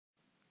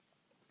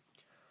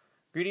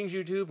Greetings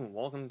YouTube and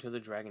welcome to the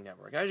Dragon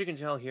Network. As you can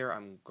tell here,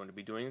 I'm going to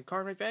be doing a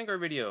Cardfight Vanguard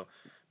video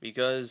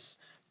because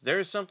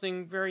there's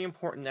something very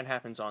important that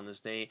happens on this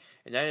day,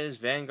 and that is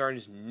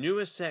Vanguard's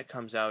newest set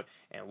comes out,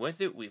 and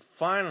with it we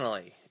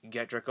finally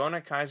get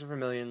Dragonic Kaiser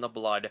Vermillion, the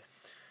Blood,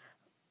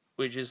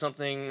 which is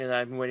something that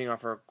I've been waiting on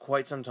for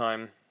quite some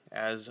time,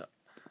 as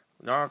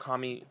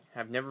Narukami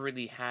have never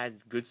really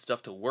had good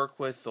stuff to work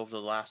with over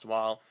the last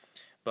while.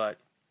 But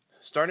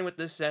starting with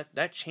this set,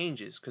 that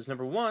changes, because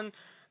number one,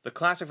 the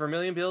classic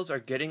Vermillion builds are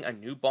getting a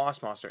new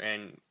boss monster,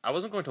 and I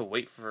wasn't going to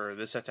wait for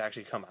this set to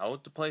actually come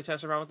out to play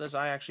test around with this.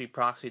 I actually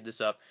proxied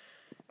this up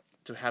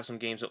to have some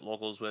games at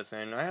locals with,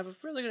 and I have a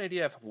really good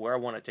idea of where I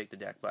want to take the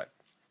deck. But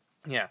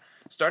yeah,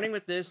 starting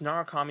with this,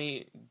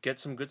 Narukami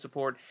gets some good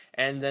support,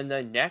 and then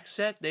the next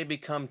set, they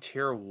become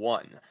tier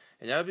 1.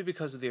 And that would be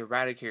because of the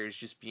Eradicators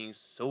just being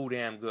so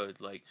damn good.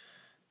 Like,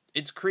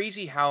 it's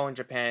crazy how in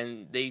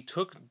Japan, they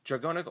took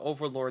Dragonic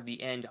Overlord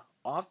the End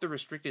off the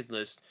restricted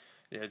list,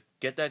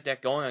 get that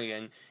deck going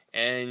again,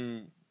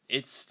 and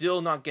it's still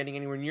not getting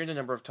anywhere near the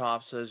number of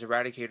tops as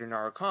Eradicator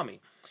Narukami.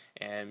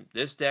 And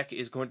this deck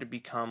is going to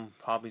become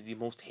probably the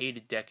most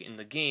hated deck in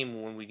the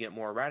game when we get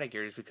more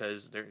Eradicators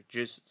because they're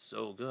just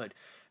so good.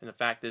 And the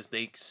fact is,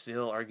 they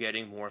still are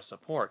getting more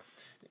support.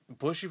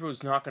 Bushiroad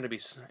is not going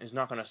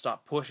to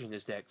stop pushing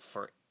this deck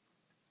for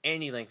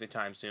any length of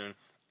time soon.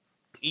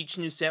 Each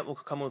new set will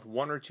come with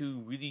one or two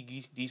really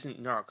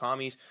decent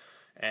Narukamis,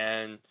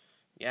 and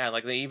yeah,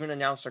 like they even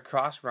announced a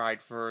Crossride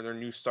for their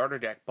new starter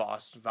deck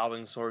boss,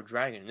 Vowing Sword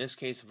Dragon. In this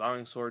case,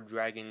 Vowing Sword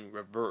Dragon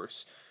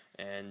Reverse.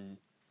 And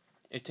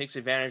it takes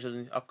advantage of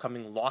the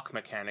upcoming lock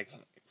mechanic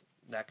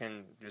that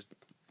can just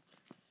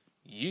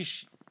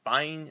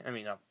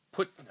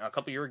put a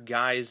couple of your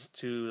guys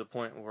to the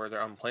point where they're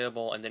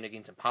unplayable, and then it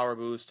gains a power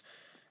boost.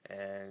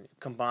 And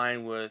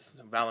combined with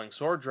Vowing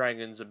Sword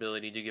Dragon's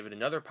ability to give it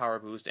another power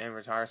boost and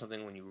retire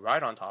something when you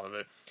ride on top of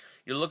it,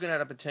 you're looking at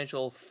a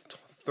potential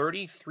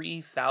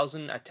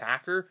 33,000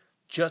 attacker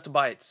just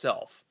by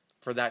itself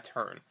for that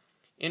turn,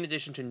 in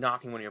addition to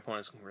knocking one of your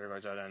opponent's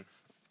graveyards out. And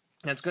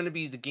that's going to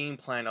be the game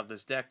plan of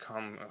this deck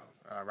come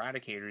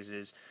Eradicators,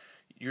 is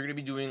you're going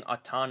to be doing a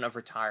ton of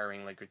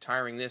retiring, like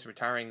retiring this,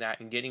 retiring that,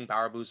 and getting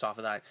power boosts off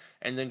of that.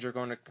 And then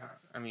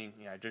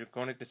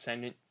Dragonic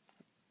Descendant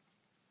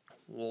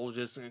will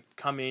just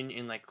come in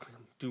and like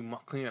do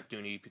cleanup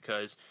duty,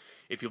 because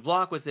if you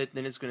block with it,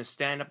 then it's going to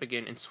stand up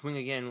again and swing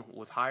again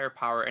with higher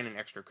power and an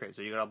extra crit.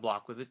 So you got to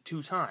block with it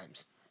 2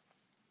 times.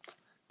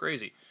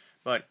 Crazy.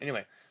 But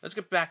anyway, let's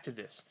get back to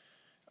this.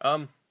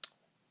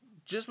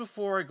 Just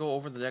before I go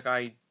over the deck,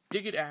 I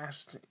did get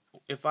asked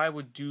if I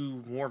would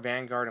do more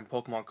Vanguard and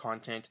Pokemon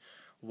content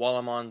while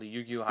I'm on the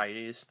Yu-Gi-Oh!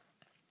 Hiatus.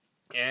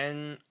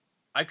 And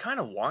I kind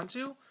of want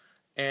to.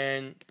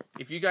 And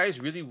if you guys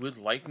really would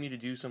like me to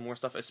do some more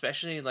stuff,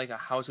 especially like a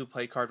how to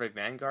play Cardfight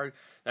Vanguard,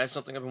 that's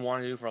something I've been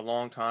wanting to do for a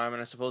long time,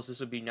 and I suppose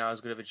this would be now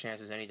as good of a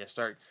chance as any to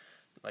start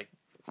like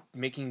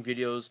making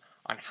videos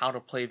on how to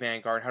play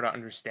Vanguard, how to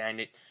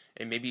understand it,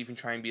 and maybe even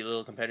try and be a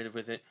little competitive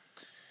with it.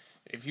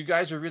 If you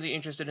guys are really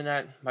interested in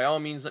that, by all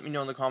means let me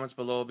know in the comments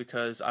below,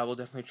 because I will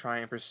definitely try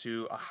and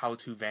pursue a how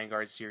to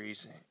Vanguard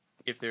series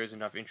if there is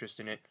enough interest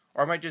in it,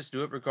 or I might just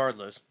do it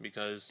regardless,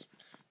 because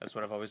that's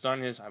what I've always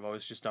done. I've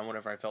always just done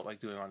whatever I felt like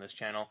doing on this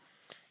channel.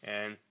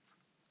 And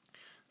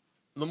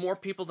the more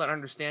people that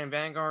understand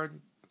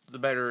Vanguard, the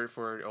better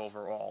for it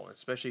overall,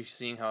 especially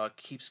seeing how it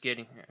keeps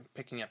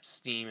picking up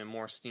steam and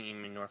more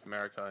steam in North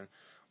America and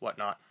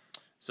whatnot.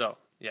 So,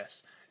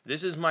 yes,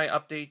 this is my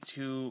update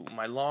to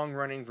my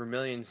long-running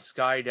Vermillion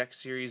Sky deck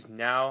series,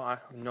 now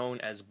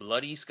known as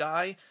Bloody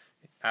Sky,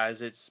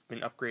 as it's been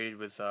upgraded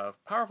with a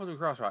powerful new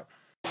Crossride.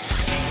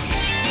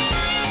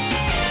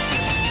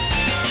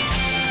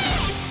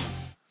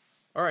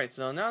 Alright,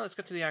 so now let's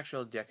get to the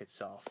actual deck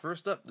itself.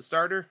 First up, the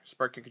starter,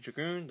 Spark-Kicker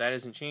Dragoon, that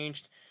isn't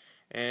changed.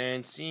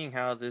 And seeing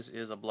how this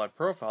is a Blood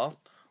profile,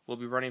 we'll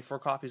be running 4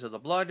 copies of the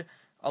Blood,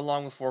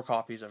 along with 4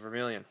 copies of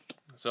Vermillion.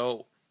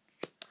 So,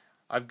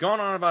 I've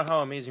gone on about how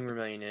amazing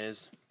Vermillion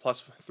is.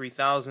 Plus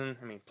 2,000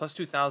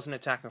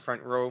 attack in the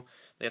front row.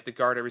 They have to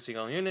guard every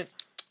single unit.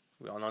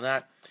 We all know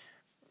that.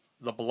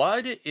 The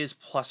Blood is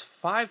plus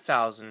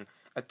 5,000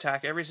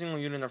 attack every single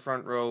unit in the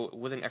front row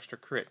with an extra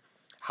crit.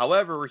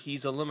 However,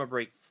 he's a limit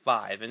break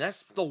 5, and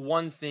that's the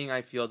one thing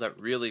I feel that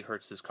really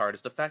hurts this card,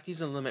 is the fact he's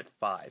a limit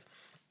 5.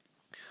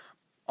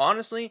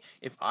 Honestly,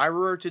 if I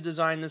were to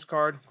design this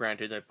card,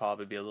 granted I'd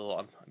probably be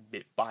a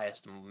bit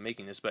biased in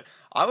making this, but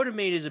I would have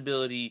made his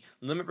ability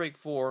limit break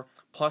 4,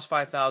 plus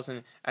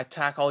 5,000,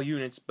 attack all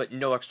units, but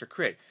no extra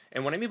crit.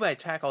 And what I mean by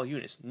attack all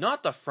units,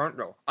 not the front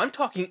row, I'm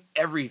talking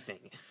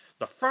everything.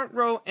 The front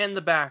row and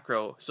the back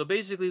row. So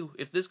basically,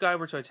 if this guy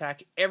were to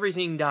attack,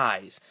 everything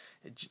dies.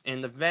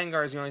 And the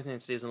Vanguard is the only thing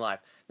that stays alive.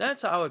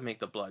 That's how I would make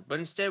the Blood. But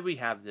instead we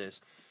have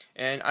this.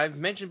 And I've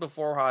mentioned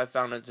before how I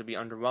found it to be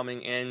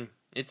underwhelming, and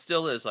it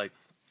still is. Like,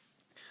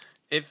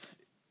 if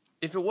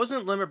it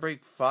wasn't Limit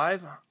Break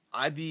 5,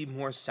 I'd be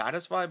more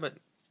satisfied, but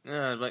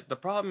like the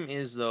problem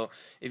is, though,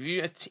 if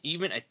you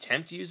even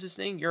attempt to use this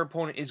thing, your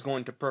opponent is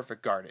going to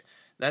perfect guard it.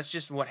 That's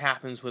just what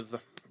happens with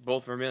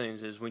both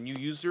Vermillions, is when you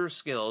use their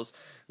skills,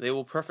 they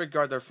will perfect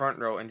guard their front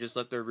row and just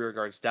let their rear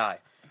guards die.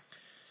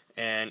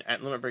 And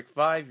at Limit Break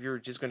 5, you're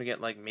just going to get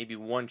like maybe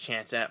one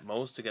chance at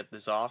most to get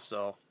this off,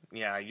 so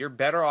yeah, you're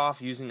better off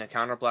using the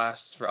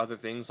counterblasts for other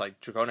things like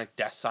Dragonic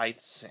Death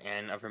Scythes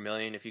and a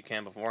Vermillion if you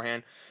can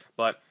beforehand.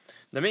 But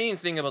the main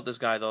thing about this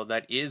guy though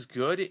that is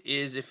good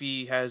is if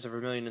he has a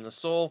Vermillion in the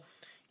soul,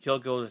 he'll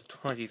go to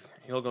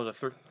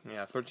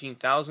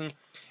 13,000,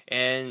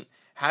 and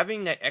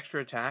having that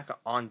extra attack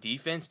on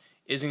defense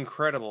is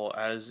incredible,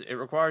 as it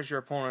requires your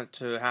opponent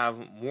to have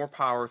more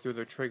power through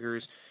their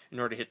triggers in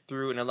order to hit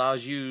through, and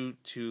allows you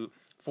to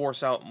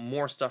force out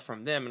more stuff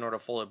from them in order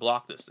to fully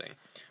block this thing.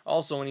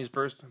 Also, when he's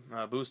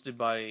boosted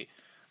by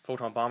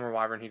Photon Bomber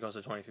Wyvern, he goes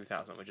to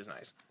 23,000, which is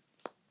nice.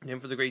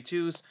 Then for the grade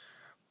 2s,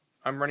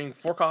 I'm running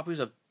 4 copies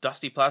of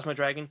Dusty Plasma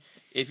Dragon.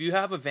 If you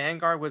have a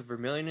Vanguard with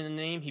Vermillion in the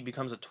name, he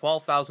becomes a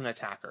 12,000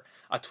 attacker.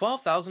 A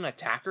 12,000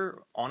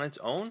 attacker on its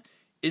own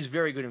is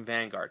very good in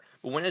Vanguard,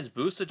 but when it's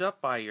boosted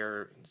up by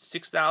your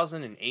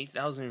 6,000 and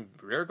 8,000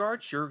 rear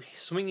guards, you're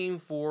swinging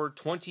for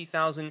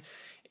 20,000,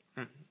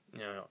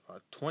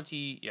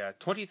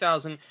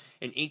 20,000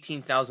 and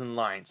 18,000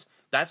 lines.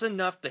 That's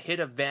enough to hit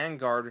a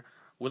Vanguard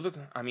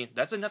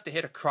that's enough to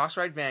hit a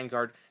Crossride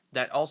Vanguard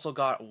that also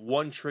got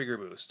 1 trigger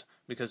boost,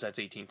 because that's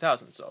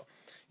 18,000. So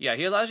yeah,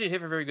 he allows you to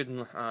hit for very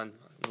good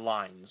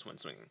lines when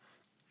swinging.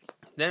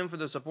 Then for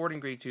the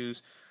supporting grade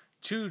 2s,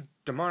 2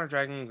 Demonic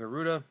Dragon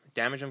Garuda,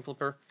 Damage and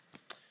Flipper,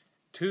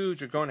 2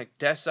 Dragonic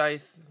Death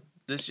Scythe.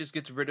 This just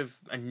gets rid of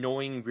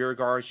annoying rear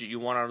guards that you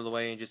want out of the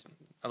way and just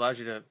allows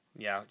you to,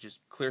 just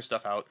clear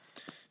stuff out.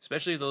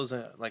 Especially those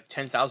like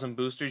 10,000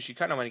 boosters, you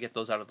kind of want to get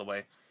those out of the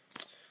way.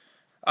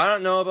 I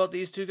don't know about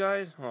these two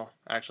guys. Well,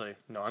 actually,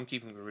 no, I'm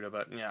keeping Garuda,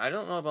 but yeah, I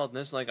don't know about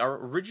this. Like,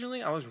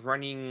 originally I was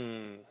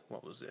running,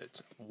 what was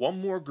it?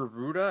 1 more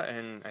Garuda,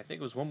 and I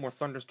think it was 1 more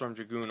Thunderstorm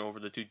Dragoon over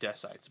the 2 Death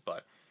Scythes,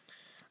 but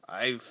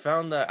I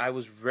found that I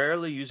was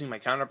rarely using my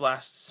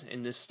counterblasts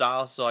in this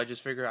style, so I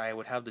just figured I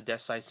would have the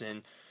Death Scythes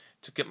in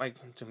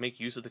to make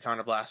use of the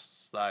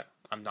counterblasts that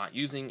I'm not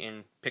using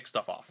and pick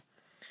stuff off.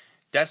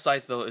 Death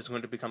Scythe, though, is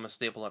going to become a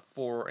staple at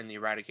 4 in the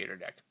Eradicator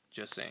deck.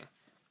 Just saying.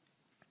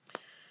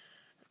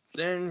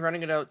 Then,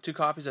 running it out, 2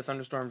 copies of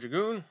Thunderstorm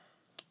Dragoon.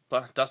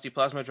 Dusty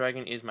Plasma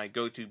Dragon is my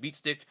go-to beat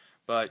stick,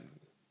 but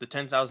the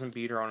 10,000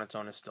 beater on its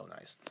own is still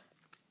nice.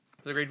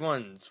 For the grade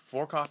 1s,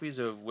 4 copies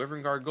of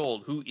Wyvern Guard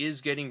Gold, who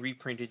is getting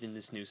reprinted in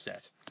this new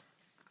set.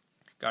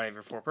 Got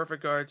your 4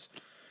 perfect guards.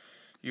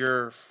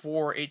 Your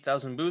 4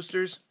 8,000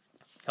 boosters.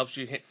 Helps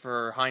you hit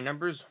for high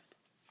numbers.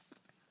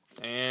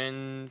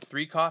 And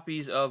 3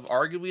 copies of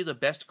arguably the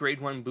best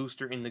grade 1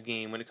 booster in the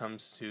game when it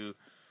comes to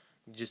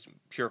just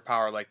pure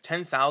power. Like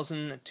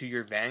 10,000 to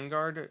your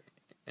Vanguard,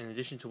 in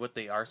addition to what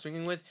they are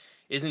swinging with,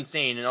 is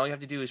insane. And all you have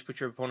to do is put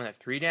your opponent at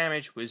 3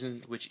 damage,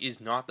 which is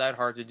not that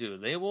hard to do.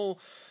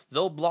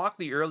 They'll block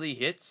the early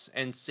hits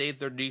and save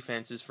their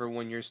defenses for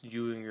when you're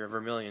doing your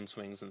Vermillion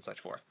swings and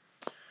such forth.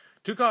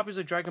 2 copies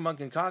of Dragon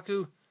Monk and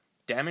Kaku,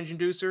 Damage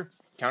Inducer,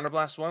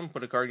 Counterblast 1,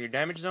 put a card in your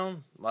damage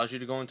zone, allows you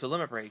to go into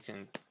Limit Break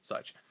and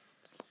such.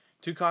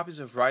 2 copies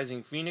of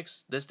Rising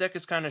Phoenix. This deck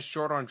is kind of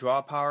short on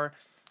draw power,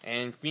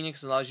 and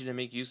Phoenix allows you to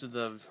make use of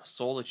the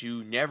soul that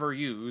you never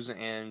use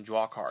and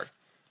draw a card.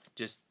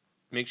 Just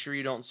make sure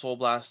you don't Soul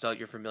Blast out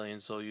your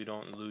Vermillion so you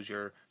don't lose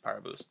your power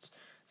boosts.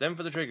 Then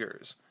for the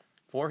triggers,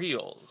 4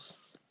 heals,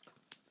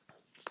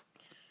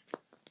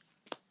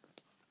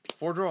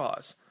 4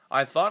 draws.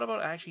 I thought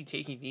about actually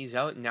taking these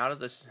out now that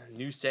this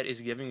new set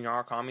is giving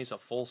Narakamis a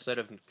full set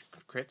of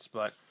crits,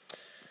 but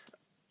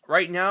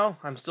right now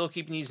I'm still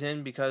keeping these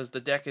in because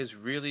the deck is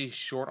really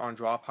short on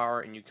draw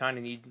power and you kind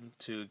of need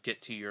to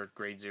get to your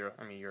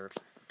your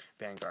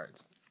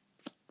Vanguards.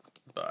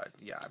 But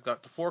yeah, I've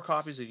got the 4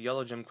 copies of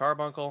Yellow Gem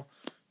Carbuncle,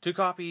 2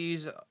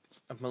 copies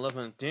of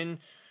Malevolent Din,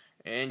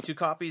 and 2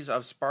 copies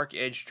of Spark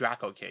Edge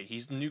Draco Kid.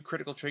 He's the new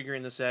critical trigger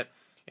in the set,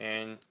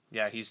 and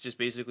yeah, he's just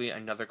basically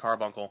another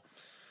Carbuncle.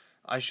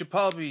 I should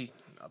probably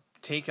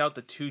take out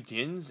the 2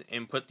 Dins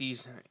and put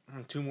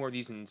 2 more of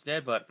these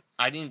instead, but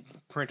I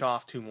didn't print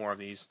off 2 more of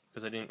these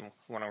because I didn't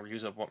want to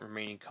use up what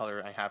remaining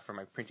color I have for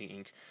my printing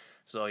ink.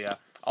 So yeah,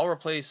 I'll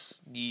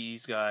replace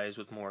these guys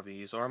with more of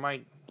these, or I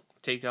might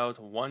take out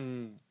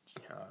 1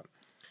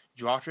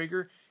 draw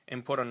trigger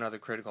and put another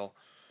critical,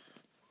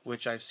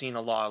 which I've seen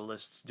a lot of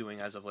lists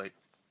doing as of late.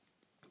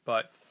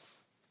 But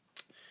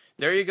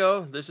there you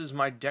go. This is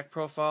my deck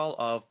profile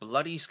of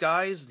Bloody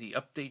Skies, the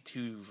update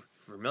to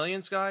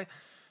Vermillion Sky,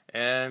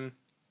 and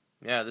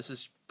yeah, this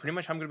is pretty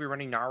much how I'm going to be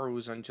running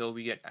Narus until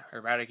we get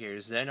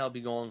Eradicators. Then I'll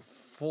be going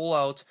full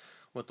out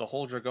with the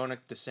whole Dragonic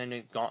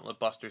Descendant Gauntlet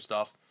Buster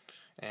stuff,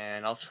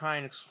 and I'll try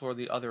and explore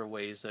the other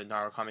ways that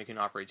Narukami can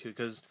operate too,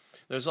 because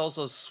there's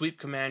also Sweep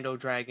Commando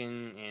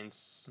Dragon, and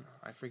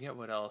I forget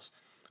what else.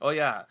 Oh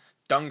yeah,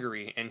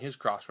 Dungaree and his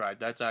Crossride.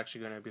 That's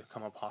actually going to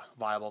become a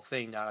viable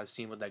thing that I've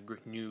seen what that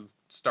new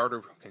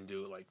starter can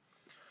do. Like,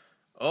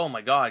 oh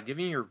my god,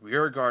 giving your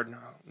rear guard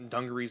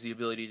Dungarees the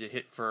ability to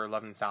hit for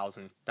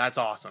 11,000. That's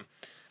awesome.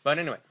 But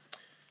anyway,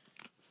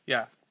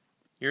 yeah.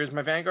 here's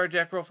my Vanguard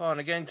deck profile. And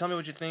again, tell me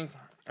what you think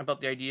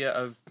about the idea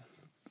of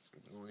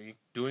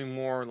doing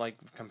more like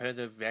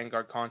competitive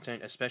Vanguard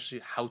content, especially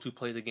how to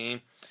play the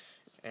game.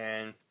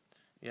 And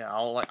yeah,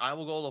 I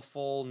will go the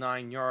full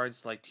 9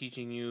 yards, like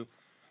teaching you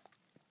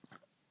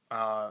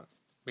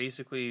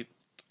basically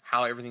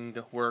how everything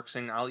works,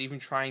 and I'll even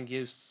try and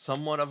give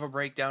somewhat of a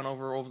breakdown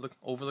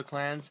over the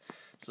clans.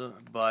 So,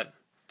 but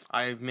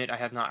I admit I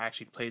have not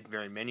actually played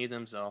very many of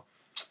them, so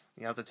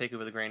you have to take it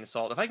with a grain of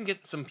salt. If I can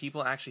get some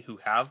people actually who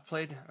have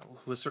played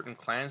with certain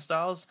clan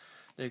styles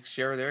to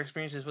share their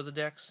experiences with the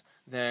decks,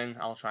 then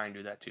I'll try and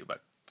do that too.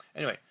 But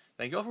anyway,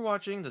 thank you all for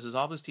watching. This is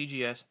Obelisk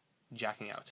TGS, jacking out.